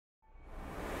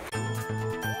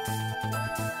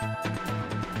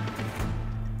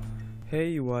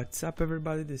Hey, what's up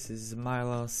everybody, this is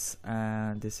Milos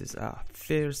and this is a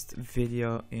first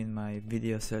video in my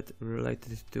video set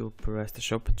related to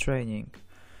PrestaShop training.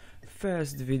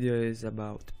 First video is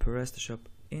about PrestaShop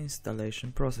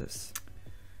installation process.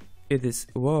 It is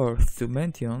worth to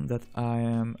mention that I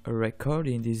am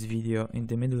recording this video in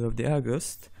the middle of the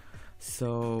August,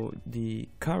 so the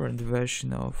current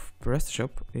version of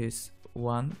PrestaShop is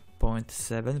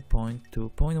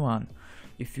 1.7.2.1.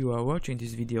 If you are watching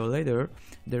this video later,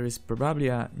 there is probably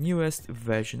a newest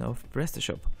version of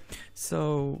PrestaShop.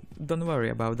 So don't worry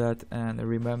about that, and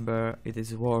remember it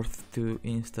is worth to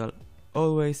install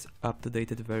always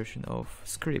up-to-date version of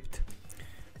script.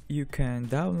 You can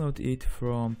download it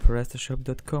from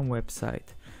PrestaShop.com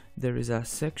website. There is a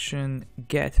section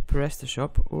Get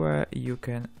PrestaShop where you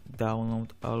can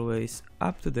download always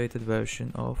up-to-date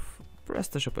version of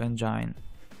PrestaShop engine.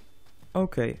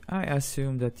 Okay, I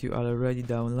assume that you already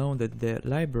downloaded the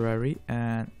library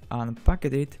and unpacked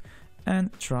it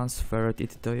and transferred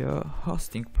it to your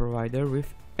hosting provider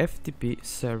with FTP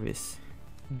service.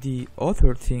 The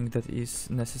other thing that is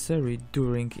necessary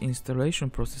during installation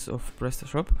process of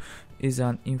PrestaShop is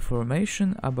an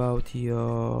information about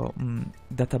your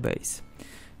database.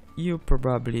 You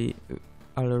probably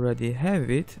already have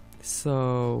it,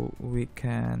 so we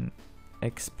can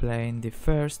explain the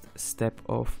first step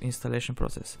of installation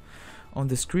process. On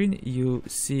the screen you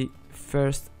see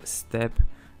first step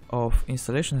of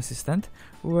installation assistant,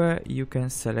 where you can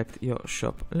select your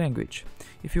shop language.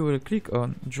 If you will click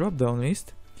on drop down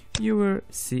list, you will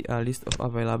see a list of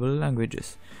available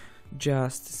languages.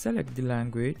 Just select the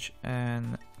language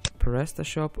and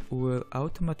PrestaShop will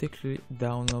automatically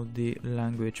download the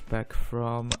language pack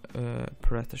from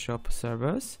PrestaShop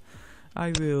servers.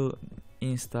 I will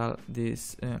install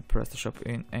this PrestaShop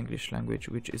in English language,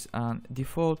 which is a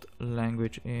default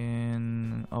language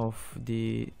of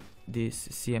this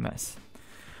CMS.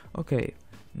 Okay,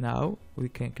 now we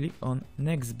can click on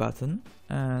next button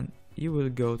and you will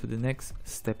go to the next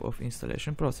step of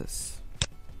installation process.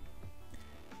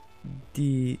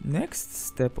 The next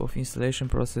step of installation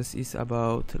process is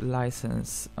about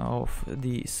license of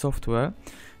the software.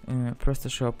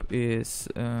 PrestaShop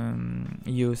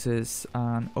uses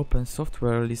an open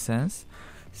software license,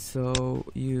 so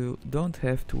you don't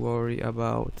have to worry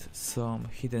about some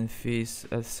hidden fees,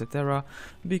 etc.,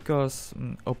 because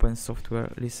open software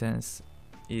license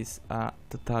is a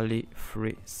totally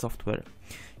free software.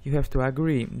 You have to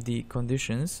agree the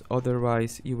conditions,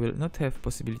 otherwise you will not have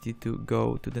possibility to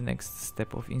go to the next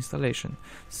step of installation.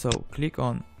 So click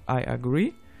on I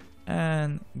agree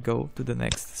and go to the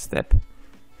next step.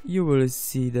 You will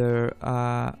see there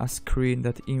a screen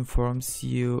that informs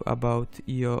you about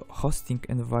your hosting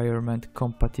environment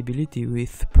compatibility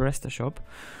with PrestaShop.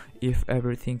 If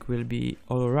everything will be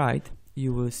alright,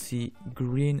 you will see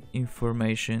green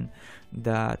information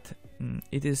that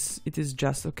it is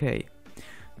just okay.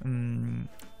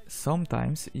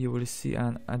 Sometimes you will see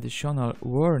an additional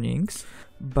warnings,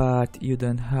 but you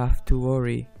don't have to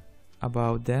worry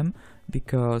about them,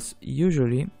 because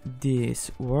usually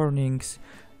these warnings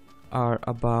are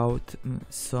about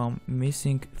some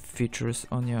missing features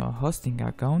on your hosting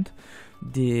account.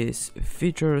 These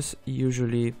features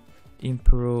usually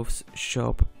improves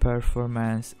shop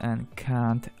performance and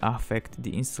can't affect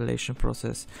the installation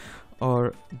process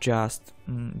or just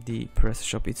the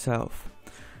PrestaShop itself.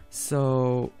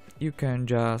 So you can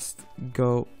just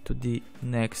go to the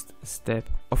next step,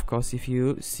 of course, if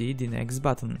you see the next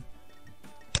button.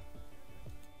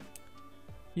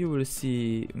 You will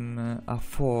see a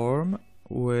form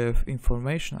with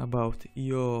information about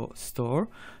your store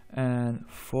and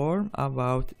form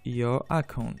about your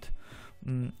account.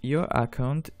 Your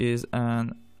account is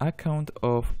an account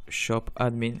of shop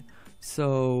admin,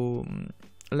 so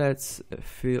let's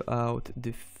fill out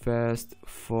the first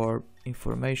form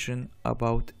information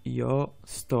about your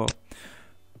store.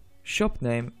 Shop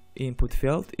name input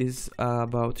field is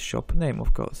about shop name,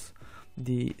 of course.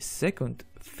 The second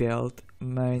field,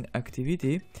 main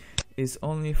activity, is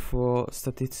only for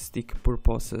statistic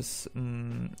purposes.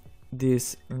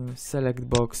 This select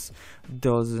box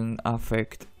doesn't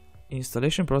affect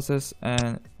installation process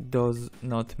and does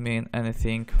not mean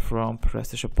anything from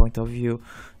PrestaShop point of view.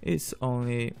 It's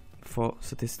only for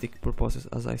statistic purposes,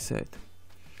 as I said.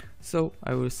 So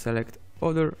I will select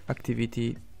other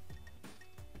activity.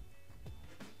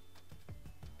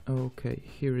 Okay,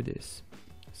 here it is.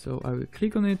 So I will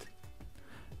click on it,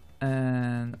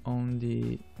 and on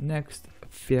the next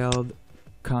field,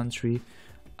 country,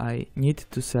 I need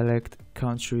to select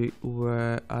country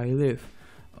where I live,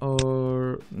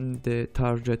 or of the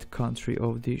target country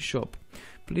of the shop.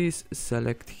 Please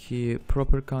select here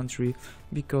proper country,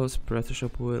 because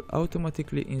PrestaShop will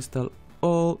automatically install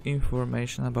all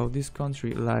information about this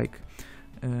country, like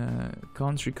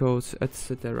country codes,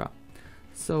 etc.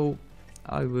 So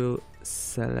I will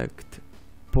select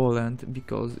Poland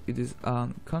because it is a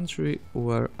country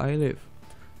where I live.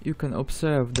 You can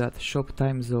observe that shop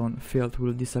time zone field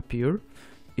will disappear.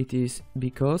 It is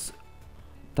because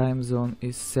time zone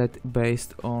is set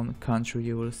based on country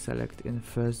you will select in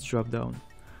first dropdown.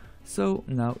 So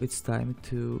now it's time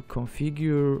to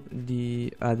configure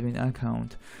the admin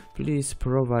account. Please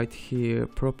provide here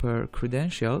proper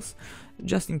credentials,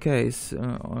 just in case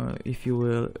if you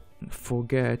will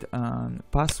forget a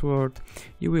password,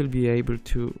 you will be able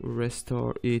to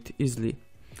restore it easily.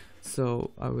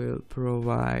 So I will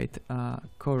provide a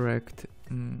correct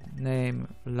name,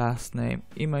 last name,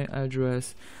 email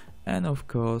address, and of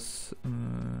course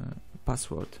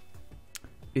password.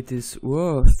 It is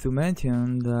worth to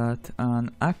mention that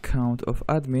an account of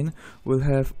admin will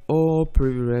have all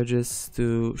privileges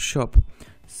to shop,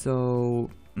 so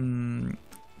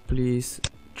please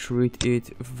treat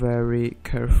it very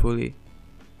carefully.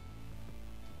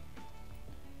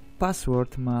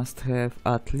 Password must have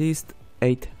at least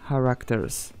 8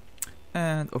 characters,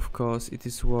 and of course it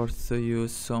is worth to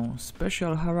use some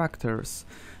special characters,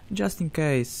 just in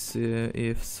case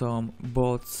if some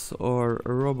bots or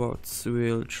robots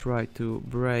will try to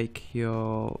break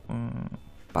your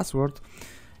password.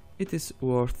 It is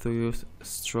worth to use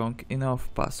strong enough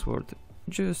password,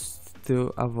 just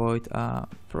to avoid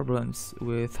problems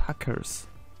with hackers.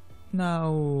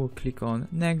 Now click on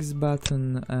next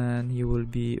button and you will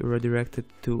be redirected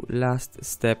to last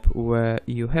step, where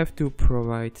you have to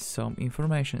provide some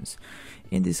informations.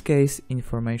 In this case,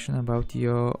 information about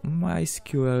your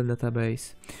MySQL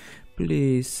database.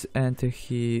 Please enter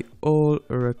here all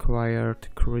required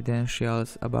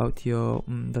credentials about your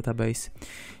database.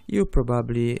 You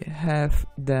probably have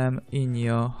them in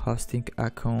your hosting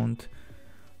account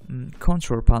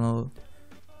control panel.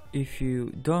 If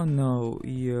you don't know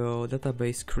your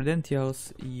database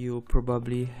credentials, you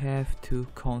probably have to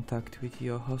contact with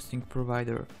your hosting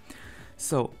provider.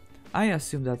 So I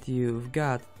assume that you've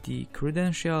got the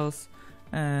credentials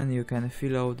and you can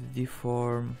fill out the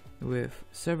form with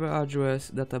server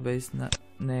address, database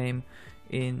name.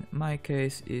 In my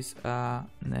case is a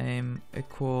name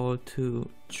equal to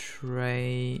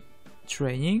training.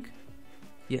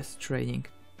 Yes, training.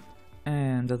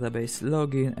 And database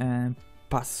login and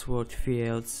password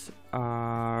fields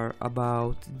are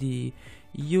about the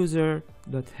user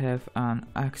that have an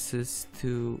access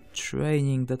to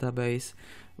training database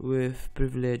with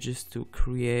privileges to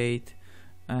create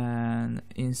and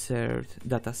insert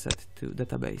dataset to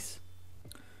database.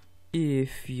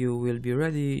 If you will be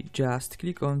ready, just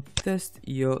click on test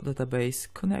your database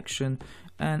connection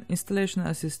and installation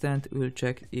assistant will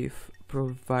check if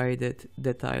provided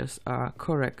details are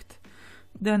correct.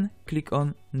 Then click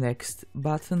on next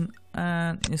button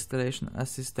and installation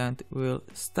assistant will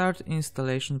start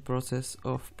installation process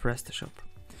of PrestaShop.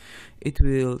 It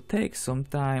will take some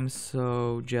time,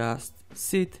 so just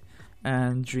sit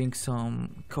and drink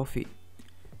some coffee.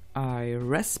 I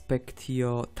respect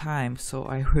your time, so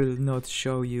I will not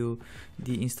show you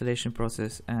the installation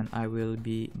process, and I will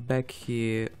be back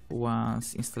here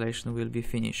once installation will be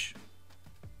finished.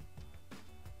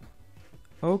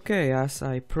 Okay, as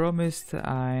I promised,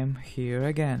 I'm here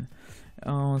again.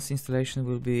 Once installation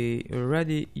will be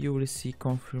ready, you will see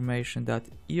confirmation that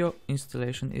your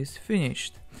installation is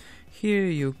finished. Here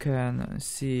you can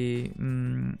see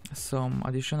some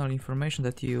additional information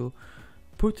that you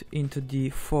put into the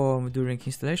form during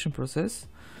installation process,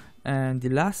 and the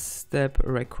last step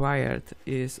required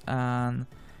is an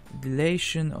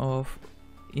deletion of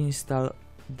install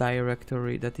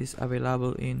directory that is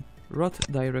available in root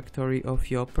directory of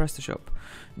your PrestaShop.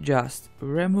 Just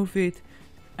remove it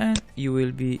and you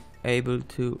will be able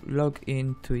to log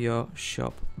into your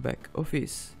shop back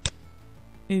office.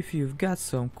 If you've got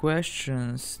some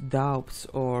questions, doubts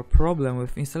or problem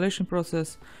with installation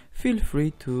process, feel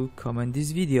free to comment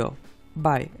this video.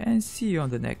 Bye and see you on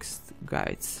the next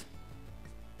guides.